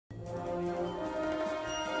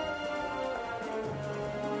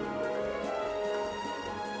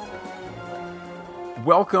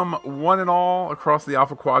Welcome, one and all, across the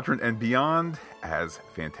Alpha Quadrant and beyond, as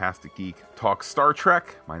Fantastic Geek talks Star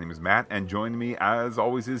Trek. My name is Matt, and joining me, as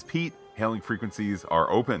always, is Pete. Hailing frequencies are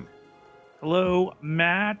open. Hello,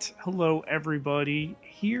 Matt. Hello, everybody.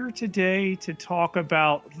 Here today to talk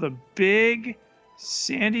about the big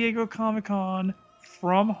San Diego Comic-Con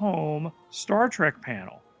from home Star Trek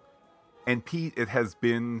panel. And Pete, it has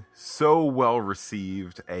been so well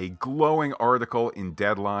received. A glowing article in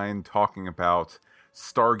Deadline talking about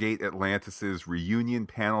Stargate Atlantis' reunion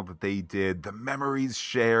panel that they did, the memories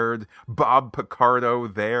shared, Bob Picardo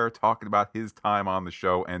there talking about his time on the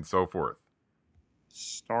show, and so forth.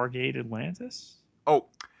 Stargate Atlantis? Oh,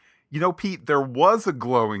 you know, Pete, there was a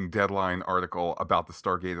glowing Deadline article about the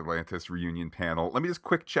Stargate Atlantis reunion panel. Let me just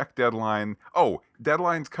quick check Deadline. Oh,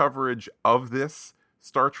 Deadline's coverage of this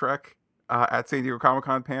Star Trek at San Diego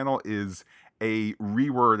Comic-Con panel is a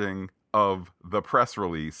rewording of the press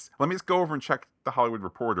release. Let me just go over and check the Hollywood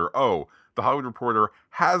Reporter. Oh, the Hollywood Reporter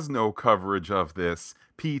has no coverage of this.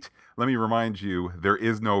 Pete, let me remind you, there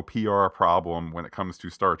is no PR problem when it comes to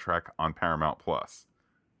Star Trek on Paramount Plus.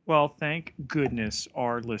 Well, thank goodness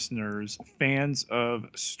our listeners, fans of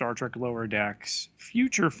Star Trek Lower Decks,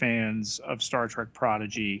 future fans of Star Trek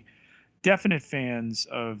Prodigy, definite fans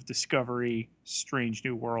of Discovery, Strange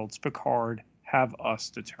New Worlds, Picard, have us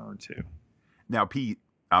to turn to. Now, Pete,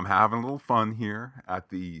 I'm having a little fun here at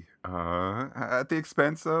the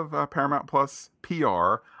expense of Paramount Plus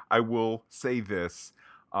PR. I will say this.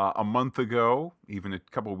 A month ago, even a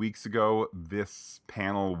couple of weeks ago, this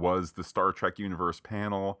panel was the Star Trek Universe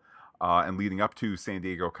panel. And leading up to San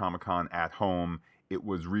Diego Comic-Con at home, it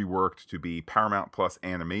was reworked to be Paramount Plus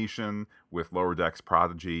animation with Lower Decks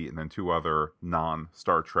Prodigy and then two other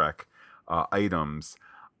non-Star Trek items.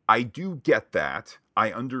 I do get that.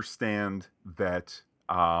 I understand that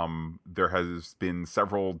there has been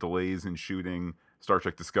several delays in shooting Star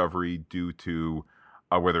Trek Discovery due to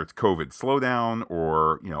whether it's COVID slowdown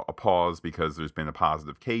or, a pause because there's been a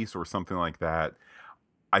positive case or something like that.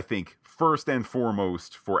 I think first and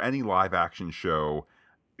foremost for any live action show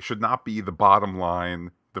should not be the bottom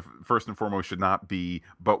line. The first and foremost should not be,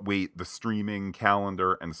 but wait, the streaming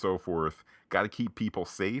calendar and so forth. Got to keep people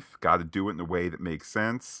safe. Got to do it in a way that makes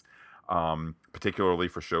sense. Particularly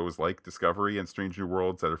for shows like Discovery and Strange New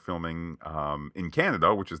Worlds that are filming in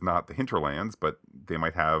Canada, which is not the hinterlands, but they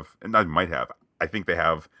I think they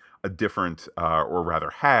have a different, or rather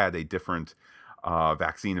had a different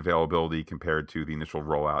vaccine availability compared to the initial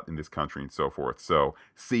rollout in this country and so forth. So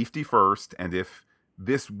safety first, and if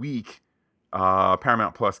this week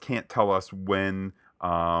Paramount Plus can't tell us when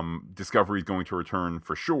Discovery is going to return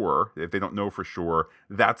for sure, if they don't know for sure,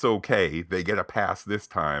 that's okay. They get a pass this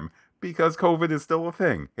time because COVID is still a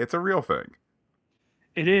thing. It's a real thing.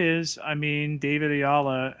 It is. I mean, David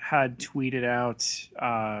Ayala had tweeted out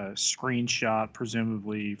a screenshot,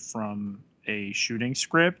 presumably from a shooting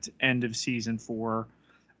script, end of season 4,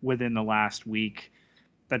 within the last week.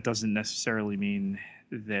 That doesn't necessarily mean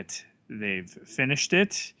that they've finished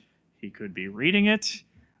it. He could be reading it.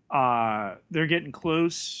 They're getting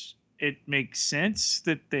close. It makes sense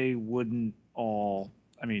that they wouldn't all...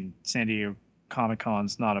 I mean, San Diego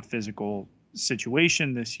Comic-Con's not a physical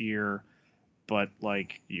situation this year, but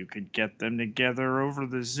you could get them together over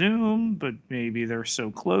the Zoom, but maybe they're so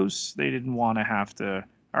close they didn't want to have to,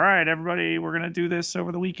 all right, everybody, we're going to do this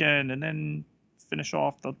over the weekend and then finish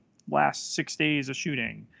off the last 6 days of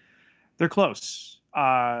shooting. They're close.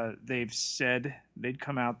 They've said they'd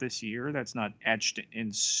come out this year. That's not etched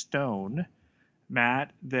in stone,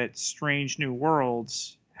 Matt, that Strange New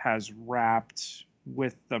Worlds has wrapped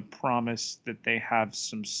with the promise that they have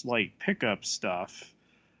some slight pickup stuff.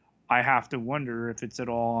 I have to wonder if it's at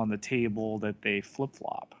all on the table that they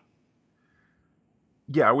flip-flop.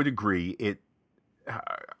 Yeah, I would agree.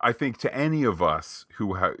 I think to any of us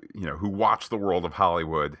who who watch the world of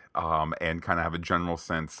Hollywood and kind of have a general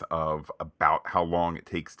sense of about how long it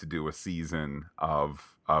takes to do a season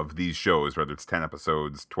of these shows, whether it's 10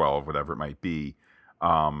 episodes, 12, whatever it might be,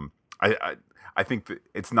 I think that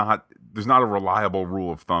there's not a reliable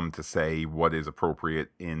rule of thumb to say what is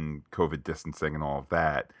appropriate in COVID distancing and all of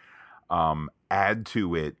that. Add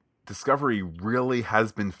to it, Discovery really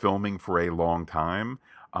has been filming for a long time.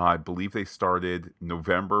 I believe they started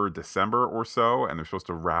November, December or so, and they're supposed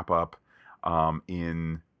to wrap up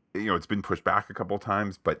it's been pushed back a couple of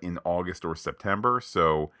times, but in August or September.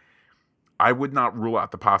 So I would not rule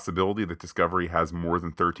out the possibility that Discovery has more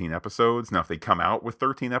than 13 episodes. Now, if they come out with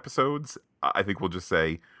 13 episodes, I think we'll just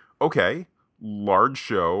say, okay, large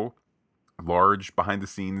show, large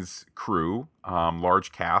behind-the-scenes crew,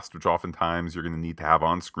 large cast, which oftentimes you're going to need to have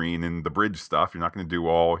on screen in the bridge stuff. You're not going to do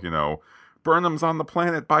all, Burnham's on the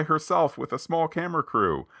planet by herself with a small camera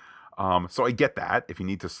crew. So I get that. If you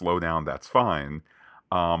need to slow down, that's fine.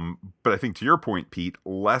 But I think to your point, Pete,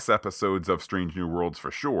 less episodes of Strange New Worlds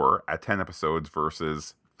for sure at 10 episodes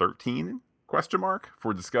versus 13 question mark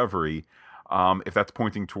for Discovery. If that's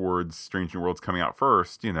pointing towards Strange New Worlds coming out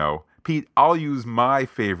first, Pete, I'll use my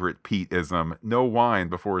favorite Pete-ism, no wine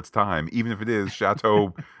before it's time, even if it is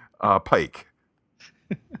Chateau Pike.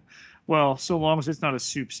 Well, so long as it's not a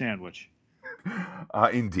soup sandwich.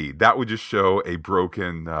 Indeed, that would just show a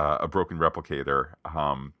broken replicator.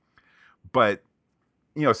 But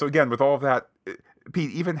so again, with all of that,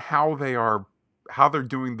 Pete, even how they're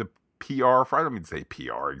doing the PR for, I don't mean to say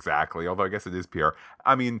PR exactly, although I guess it is PR.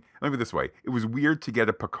 I mean, let me this way: it was weird to get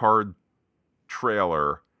a Picard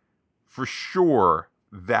trailer for sure.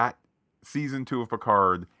 That season 2 of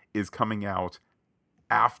Picard is coming out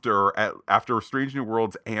after Strange New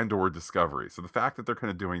Worlds and or Discovery. So the fact that they're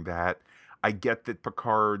kind of doing that, I get that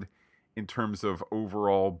Picard, in terms of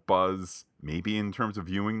overall buzz, maybe in terms of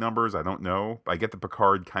viewing numbers, I don't know. I get that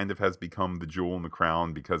Picard kind of has become the jewel in the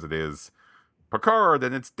crown because it is Picard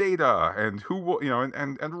and it's Data and who will,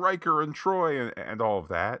 and Riker and Troy and all of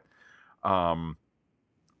that.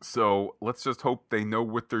 So let's just hope they know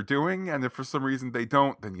what they're doing. And if for some reason they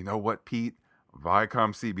don't, then you know what, Pete?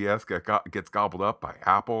 Viacom CBS gets gobbled up by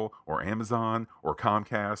Apple or Amazon or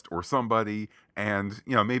Comcast or somebody, and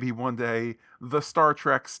maybe one day the Star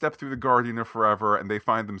Trek step through the Guardian of Forever and they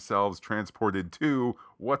find themselves transported to,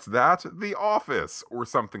 what's that? The Office or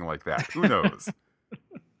something like that. Who knows?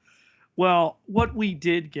 Well, what we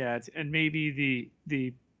did get, and maybe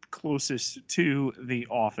the closest to The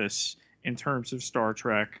Office in terms of Star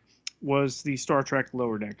Trek, was the Star Trek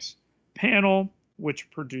Lower Decks panel,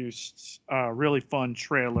 which produced a really fun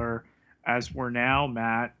trailer, as we're now,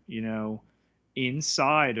 Matt,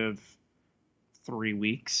 inside of 3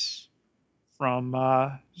 weeks from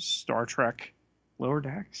Star Trek Lower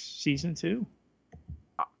Decks season 2.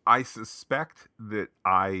 I suspect that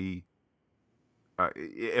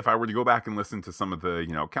if I were to go back and listen to some of the,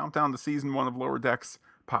 countdown to season 1 of Lower Decks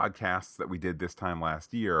podcasts that we did this time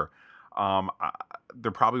last year,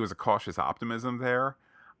 there probably was a cautious optimism there.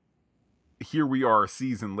 Here we are a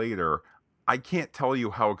season later. I can't tell you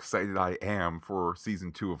how excited I am for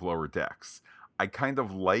season 2 of Lower Decks. I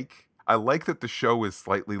like that the show is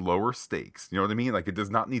slightly lower stakes. You know what I mean? Like, it does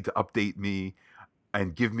not need to update me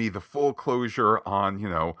and give me the full closure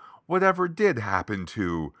on, whatever did happen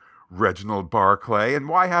to Reginald Barclay and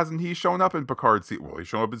why hasn't he shown up in Picard season? Well, he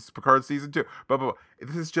showed up in Picard season 2. But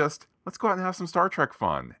this is just, let's go out and have some Star Trek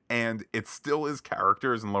fun. And it still is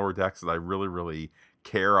characters in Lower Decks that I really, really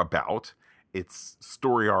care about. It's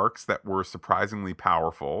story arcs that were surprisingly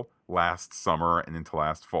powerful last summer and into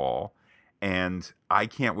last fall. And I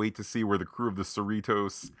can't wait to see where the crew of the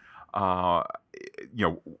Cerritos,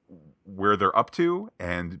 where they're up to,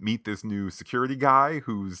 and meet this new security guy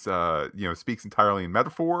who's, speaks entirely in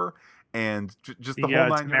metaphor, and just the whole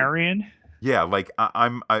nine. Marion. Yeah, like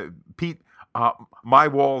Pete, my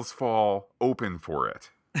walls fall open for it.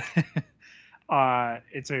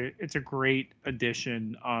 It's a great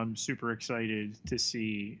addition. I'm super excited to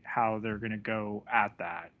see how they're going to go at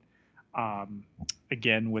that.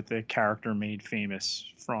 Again, with the character made famous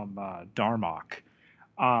from Darmok.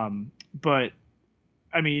 But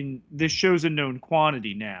I mean, this show's a known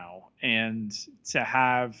quantity now, and to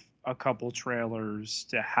have a couple trailers,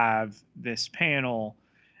 to have this panel,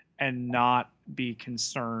 and not be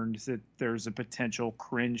concerned that there's a potential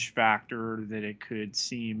cringe factor, that it could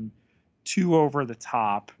seem too over the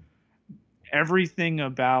top. Everything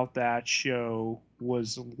about that show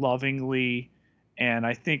was lovingly and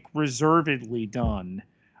I think reservedly done.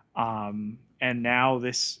 And now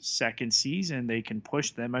this second season, they can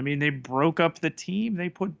push them. I mean, they broke up the team. They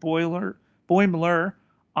put Boimler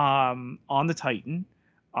on the Titan.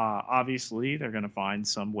 Obviously, they're going to find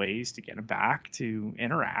some ways to get him back to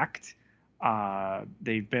interact.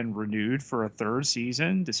 They've been renewed for a third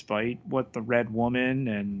season, despite what the Red Woman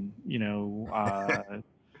and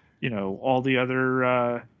all the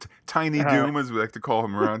other Tiny Doom, as we like to call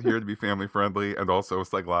him around here, to be family friendly and also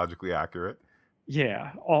psychologically accurate.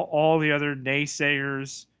 Yeah, all the other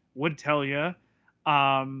naysayers would tell you.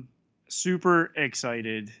 Super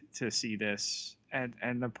excited to see this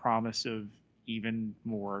and the promise of even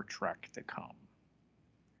more Trek to come.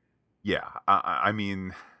 Yeah, I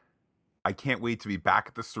mean, I can't wait to be back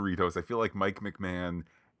at the Cerritos. I feel like Mike McMahon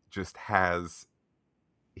just has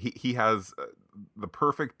he has the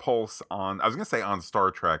perfect pulse on, I was gonna say on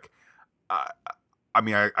Star Trek. I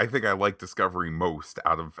mean, I think I like Discovery most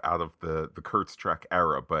out of the Kurtz Trek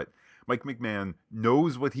era, but Mike McMahon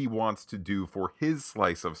knows what he wants to do for his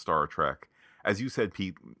slice of Star Trek, as you said,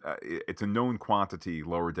 Pete, it's a known quantity.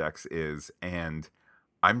 Lower Decks is, and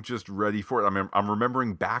I'm just ready for it. I'm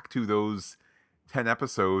remembering back to those 10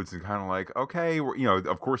 episodes and kind of like, okay,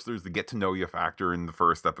 of course there's the get to know you factor in the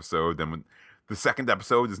first episode. Then when the second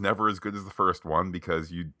episode is never as good as the first one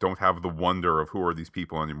because you don't have the wonder of who are these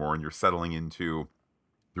people anymore and you're settling into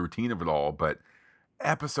the routine of it all. But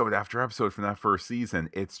episode after episode from that first season,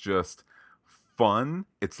 it's just fun.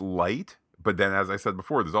 It's light. But then, as I said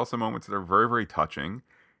before, there's also moments that are very, very touching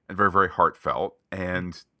and very, very heartfelt.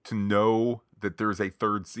 And to know that there's a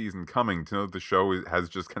third season coming, to know that the show has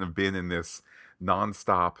just kind of been in this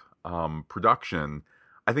nonstop production,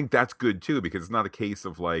 I think that's good too, because it's not a case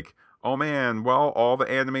of like, oh man, well, all the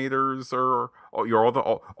animators are,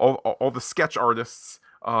 all the sketch artists,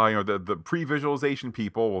 the pre-visualization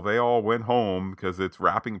people, well, they all went home because it's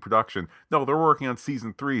wrapping production. No, they're working on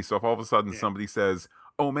season 3. So if all of a sudden somebody says,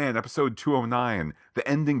 oh man, episode 209, the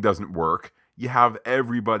ending doesn't work, you have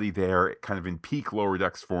everybody there kind of in peak Lower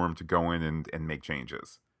Decks form to go in and make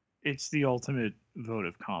changes. It's the ultimate vote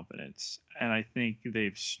of confidence. And I think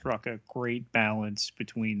they've struck a great balance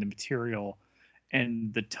between the material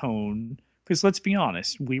and the tone. Because let's be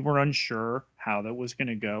honest, we were unsure how that was going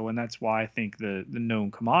to go. And that's why I think the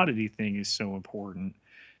known commodity thing is so important.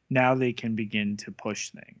 Now they can begin to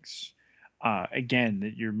push things. Again,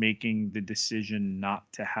 that you're making the decision not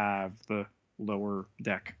to have the lower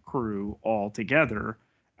deck crew all together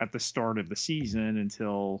at the start of the season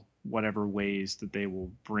until whatever ways that they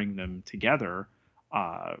will bring them together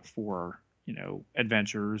for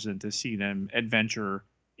adventures and to see them adventure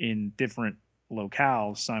in different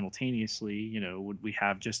locales simultaneously. Would we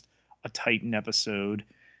have just a Titan episode?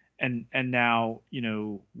 And now,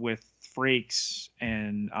 with Frakes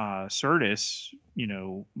and Sirtis,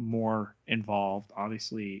 more involved,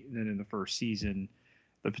 obviously, than in the first season,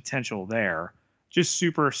 the potential there. Just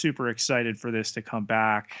super, super excited for this to come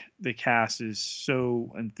back. The cast is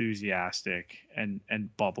so enthusiastic and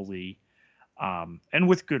bubbly, and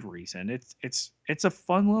with good reason. It's a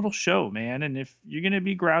fun little show, man. And if you're gonna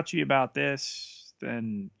be grouchy about this,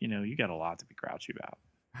 then you got a lot to be grouchy about.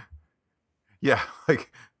 Yeah,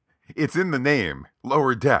 like it's in the name,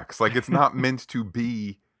 Lower Decks. Like it's not meant to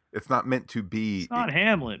be. It's not meant to be. It's not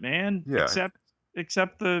Hamlet, man. Yeah.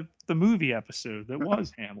 Except the movie episode that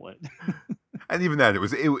was Hamlet. And even then,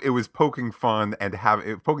 it was poking fun and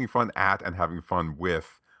poking fun at and having fun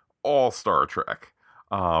with all Star Trek,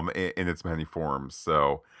 in its many forms.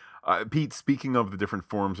 So, Pete, speaking of the different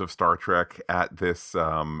forms of Star Trek at this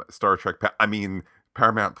Star Trek,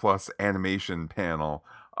 Paramount Plus animation panel,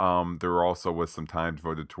 there also was some time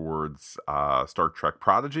devoted towards Star Trek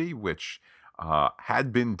Prodigy, which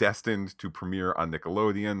had been destined to premiere on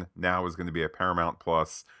Nickelodeon. Now is going to be a Paramount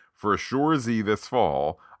Plus for a Shorzy this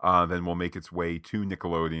fall. Then will make its way to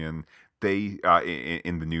Nickelodeon. They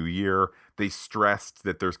in the new year, they stressed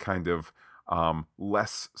that there's kind of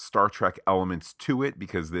less Star Trek elements to it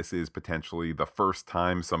because this is potentially the first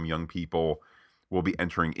time some young people will be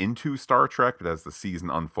entering into Star Trek. But as the season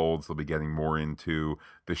unfolds, they'll be getting more into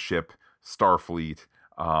the ship, Starfleet,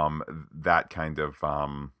 that kind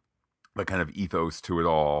of ethos to it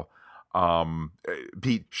all.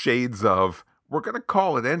 Pete, shades of, we're going to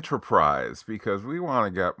call it Enterprise because we want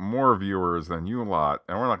to get more viewers than you lot,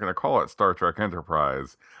 and we're not going to call it Star Trek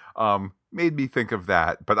Enterprise. Made me think of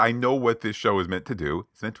that, but I know what this show is meant to do.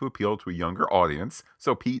 It's meant to appeal to a younger audience.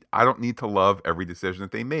 So, Pete, I don't need to love every decision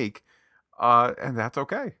that they make, and that's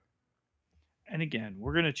okay. And again,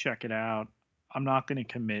 we're going to check it out. I'm not going to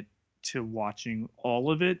commit to watching all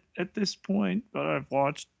of it at this point, but I've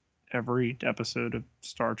watched every episode of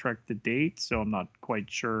Star Trek to date, so I'm not quite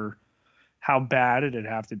sure how bad it'd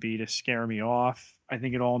have to be to scare me off. I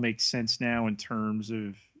think it all makes sense now in terms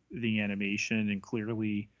of the animation, and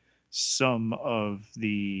clearly some of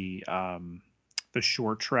the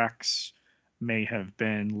short treks may have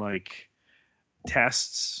been like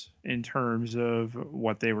tests in terms of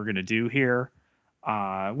what they were going to do here,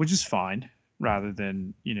 which is fine, rather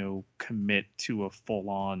than commit to a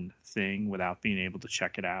full-on thing without being able to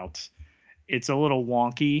check it out. It's a little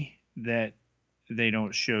wonky that they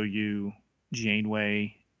don't show you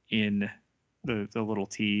Janeway in the little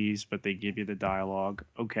tease, but they give you the dialogue.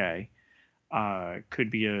 Okay.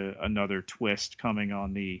 Could be another twist coming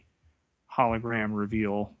on the hologram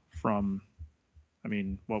reveal from,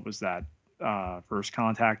 what was that? First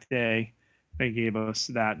Contact Day. They gave us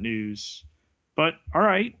that news. But all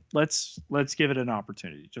right, let's give it an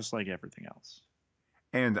opportunity, just like everything else.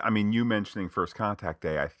 And you mentioning First Contact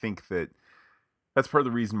Day, I think that's part of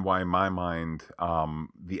the reason why, in my mind,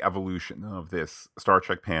 the evolution of this Star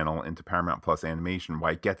Trek panel into Paramount Plus animation,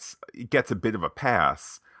 why it gets a bit of a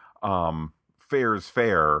pass fair is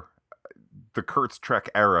fair. The Kurtz Trek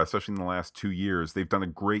era, especially in the last 2 years, they've done a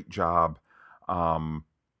great job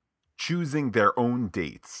choosing their own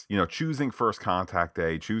dates. Choosing First Contact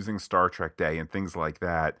Day, choosing Star Trek Day, and things like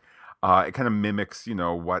that. It kind of mimics,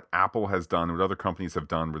 what Apple has done, what other companies have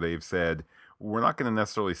done, where they've said, we're not going to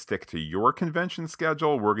necessarily stick to your convention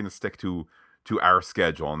schedule. We're going to stick to our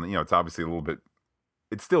schedule. And, it's obviously a little bit,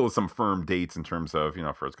 it still is some firm dates in terms of,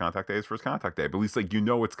 First Contact Day is First Contact Day. But at least,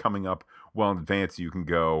 it's coming up well in advance. You can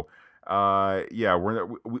go,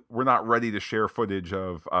 we're not ready to share footage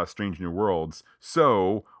of Strange New Worlds.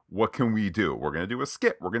 So what can we do? We're going to do a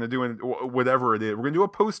skit. We're going to do whatever it is. We're going to do a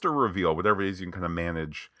poster reveal, whatever it is. You can kind of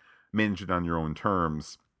manage it on your own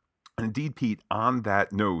terms. And indeed, Pete, on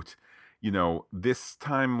that note, this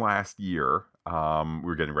time last year, we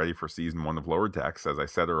were getting ready for season 1 of Lower Decks, as I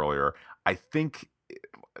said earlier. I think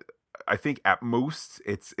at most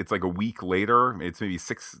it's like a week later. It's maybe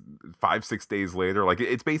 5-6 days later. Like,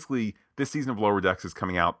 it's basically, this season of Lower Decks is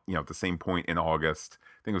coming out, at the same point in August.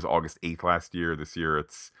 I think it was August 8th last year. This year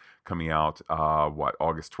it's coming out,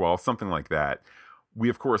 August 12th, something like that. We,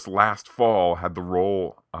 of course, last fall had the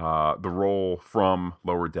roll from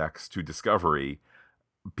Lower Decks to Discovery.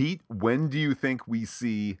 Pete, when do you think we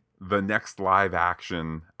see the next live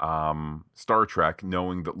action Star Trek,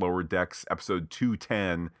 knowing that Lower Decks episode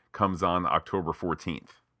 210 comes on October 14th?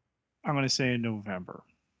 I'm going to say in November.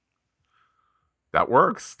 That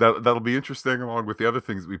works. That'll be interesting, along with the other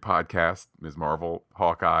things we podcast, Ms. Marvel,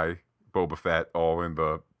 Hawkeye, Boba Fett, all in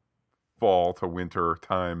the fall to winter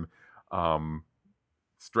time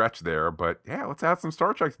stretch there. But yeah, let's add some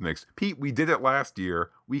Star Trek to the mix. Pete, we did it last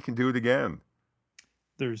year. We can do it again.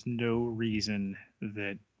 There's no reason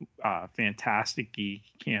that Fantastic Geek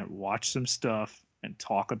can't watch some stuff and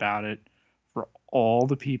talk about it for all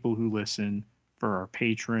the people who listen, for our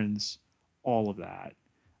patrons, all of that.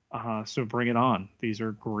 So bring it on. These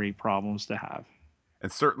are great problems to have.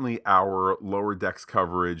 And certainly our Lower Decks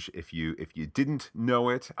coverage, if you didn't know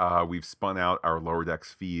it, we've spun out our Lower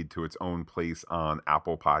Decks feed to its own place on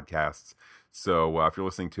Apple Podcasts. So if you're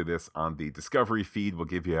listening to this on the Discovery feed, we'll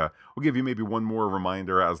give you maybe one more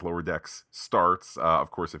reminder as Lower Decks starts.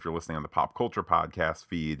 Of course, if you're listening on the Pop Culture Podcast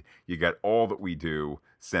feed, you get all that we do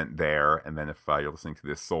sent there. And then if you're listening to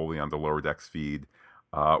this solely on the Lower Decks feed,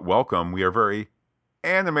 welcome. We are very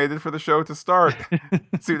animated for the show to start.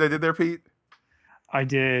 See what I did there, Pete? I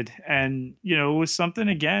did. And, it was something,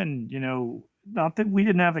 again, not that we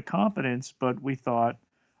didn't have the confidence, but we thought,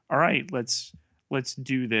 all right, let's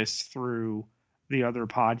do this through the other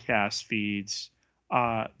podcast feeds.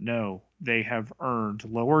 No, they have earned,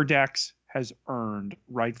 Lower Decks has earned,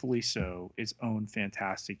 rightfully so, its own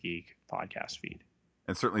Fantastic Geek podcast feed.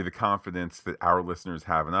 And certainly the confidence that our listeners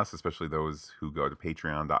have in us, especially those who go to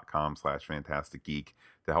patreon.com/fantasticgeek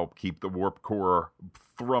to help keep the Warp Core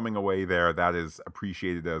thrumming away there, that is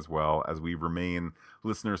appreciated as well, as we remain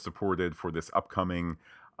listener supported for this upcoming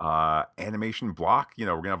animation block. We're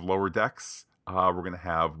going to have Lower Decks. We're going to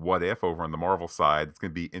have What If over on the Marvel side. It's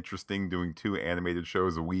going to be interesting doing 2 animated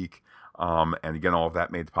shows a week. And again, all of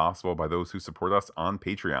that made possible by those who support us on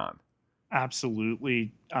Patreon.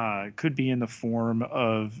 Absolutely. Could be in the form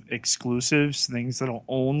of exclusives, things that'll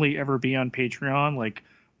only ever be on Patreon, like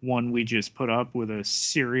one we just put up with a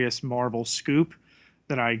serious Marvel scoop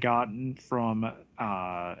that I gotten from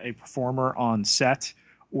a performer on set,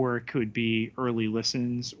 or it could be early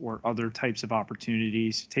listens or other types of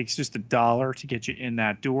opportunities. It takes just $1 to get you in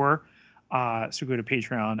that door. So go to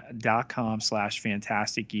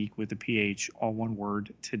patreon.com/fantasticgeek with the PH, all one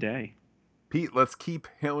word, today. Pete, let's keep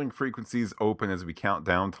hailing frequencies open as we count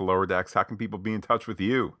down to Lower Decks. How can people be in touch with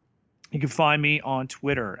you? You can find me on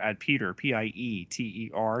Twitter at Peter,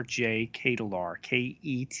 Pieter J. Ketelaar,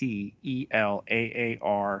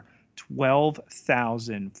 Ketelaar,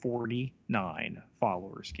 12,049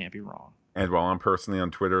 followers. Can't be wrong. And while I'm personally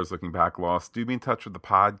on Twitter as Looking Back Lost, do be in touch with the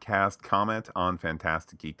podcast. Comment on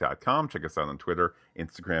fantasticgeek.com. Check us out on Twitter,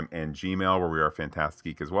 Instagram, and Gmail, where we are Fantastic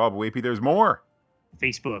Geek as well. But wait, Pete, there's more.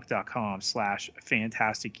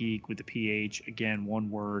 Facebook.com/fantasticgeek with the PH. Again, one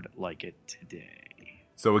word, like it today.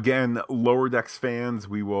 So again, Lower Decks fans,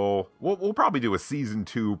 we'll probably do a season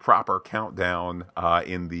 2 proper countdown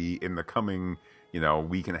in the coming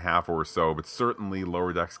week and a half or so. But certainly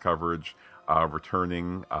Lower Decks coverage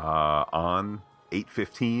returning on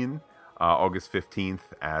 8/15, August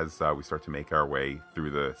 15th, as we start to make our way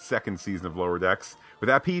through the second season of Lower Decks. With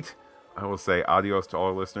that, Pete, I will say adios to all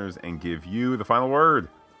our listeners and give you the final word.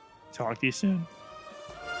 Talk to you soon.